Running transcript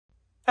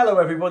Hello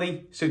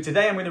everybody, so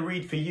today I'm going to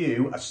read for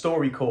you a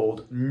story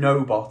called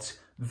Nobot,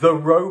 the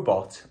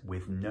robot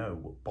with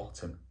no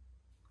bottom.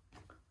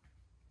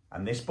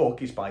 And this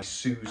book is by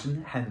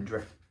Susan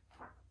Hendry.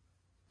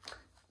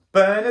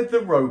 Bernard the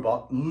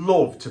robot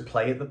loved to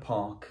play at the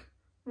park.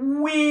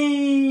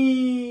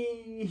 Whee!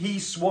 He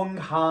swung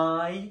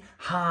high,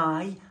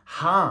 high,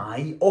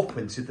 high up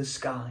into the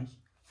sky.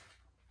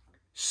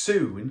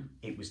 Soon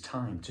it was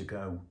time to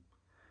go.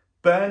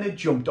 Bernard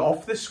jumped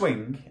off the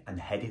swing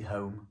and headed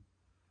home.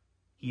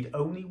 He'd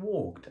only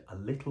walked a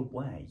little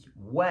way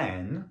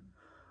when...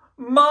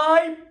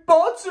 "My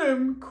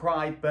bottom!"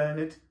 cried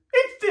Bernard.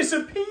 "It's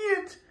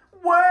disappeared!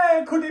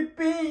 Where could it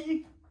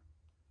be?"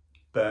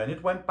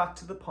 Bernard went back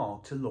to the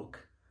park to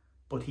look,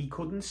 but he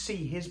couldn't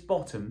see his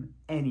bottom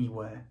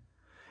anywhere.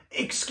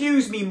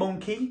 "Excuse me,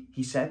 monkey,"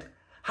 he said.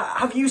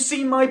 "Have you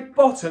seen my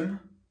bottom?"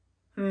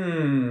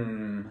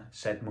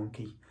 Said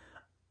Monkey.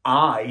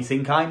 "I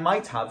think I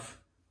might have.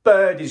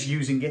 Bird is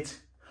using it.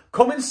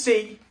 Come and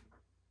see."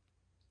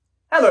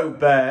 "Hello,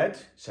 Bird,"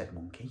 said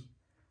Monkey.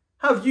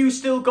 "Have you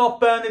still got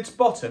Bernard's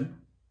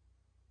bottom?"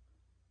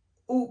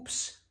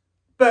 "Oops,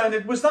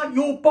 Bernard, was that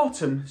your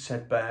bottom?"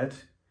 said Bird.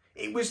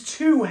 "It was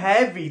too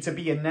heavy to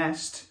be a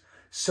nest,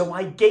 so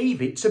I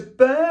gave it to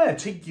Bear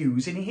to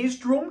use in his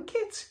drum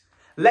kit.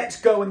 Let's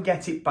go and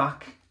get it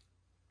back."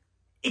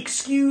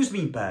 "Excuse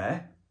me,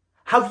 Bear,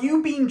 have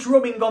you been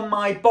drumming on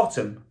my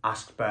bottom?"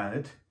 asked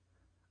Bernard.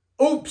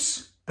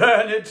 "Oops,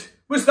 Bernard,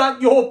 was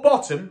that your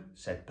bottom?"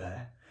 said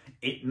Bear.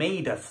 "It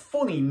made a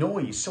funny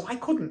noise, so I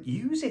couldn't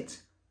use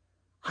it.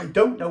 I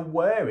don't know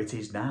where it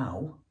is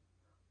now."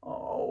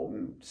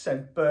 "Oh,"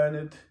 said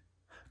Bernard.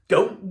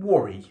 "Don't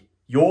worry,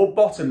 your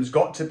bottom's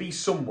got to be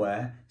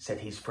somewhere," said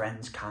his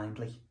friends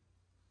kindly.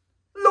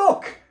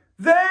 "Look,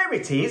 there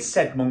it is,"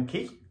 said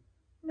Monkey.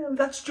 "No,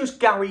 that's just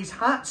Gary's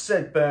hat,"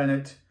 said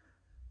Bernard.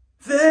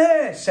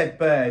 "There," said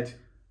Bird.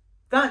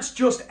 "That's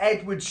just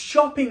Edward's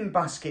shopping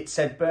basket,"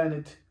 said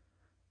Bernard.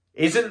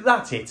 "Isn't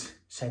that it?"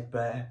 said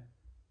Bear.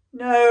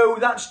 "No,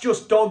 that's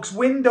just Dog's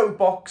window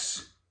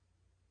box."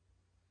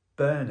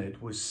 Bernard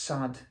was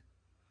sad.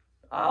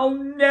 "I'll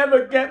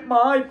never get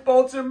my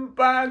bottom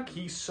back,"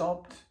 he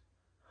sobbed.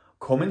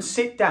 "Come and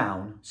sit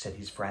down," said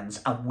his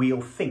friends, "and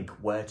we'll think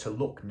where to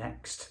look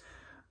next."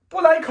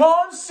 "But I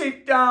can't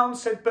sit down,"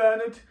 said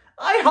Bernard.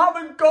 "I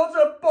haven't got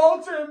a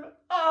bottom.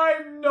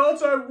 I'm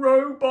not a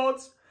robot.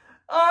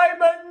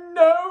 I'm a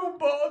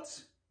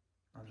nobot."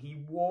 And he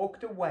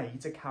walked away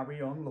to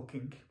carry on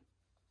looking.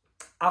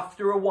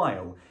 After a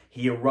while,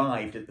 he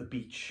arrived at the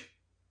beach.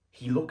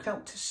 He looked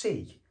out to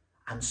sea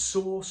and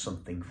saw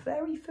something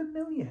very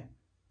familiar.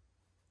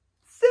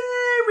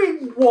 "There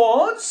it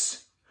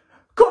was!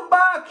 Come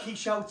back," he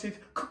shouted.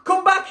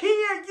 "Come back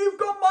here, you've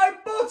got my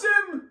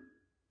bottom!"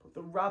 But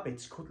the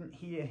rabbits couldn't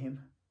hear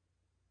him.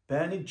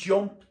 Bernard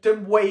jumped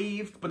and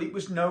waved, but it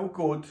was no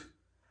good.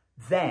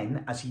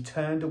 Then, as he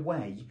turned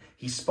away,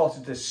 he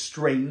spotted a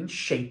strange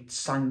shaped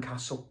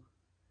sandcastle.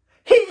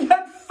 He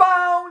had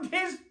found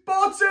his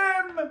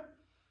bottom!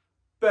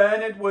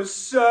 Bernard was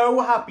so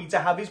happy to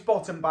have his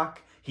bottom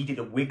back. He did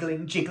a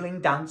wiggling,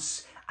 jiggling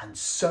dance, and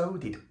so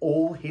did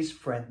all his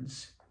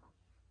friends.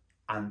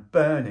 And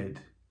Bernard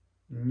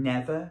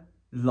never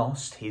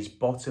lost his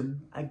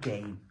bottom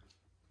again.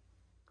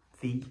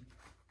 The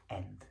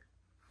end.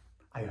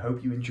 I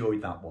hope you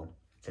enjoyed that one.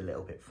 It's a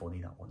little bit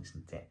funny, that one,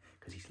 isn't it?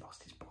 Because he's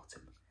lost his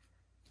bottom.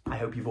 I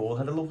hope you've all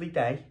had a lovely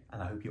day,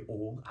 and I hope you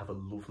all have a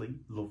lovely,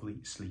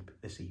 lovely sleep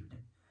this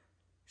evening.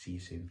 See you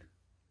soon.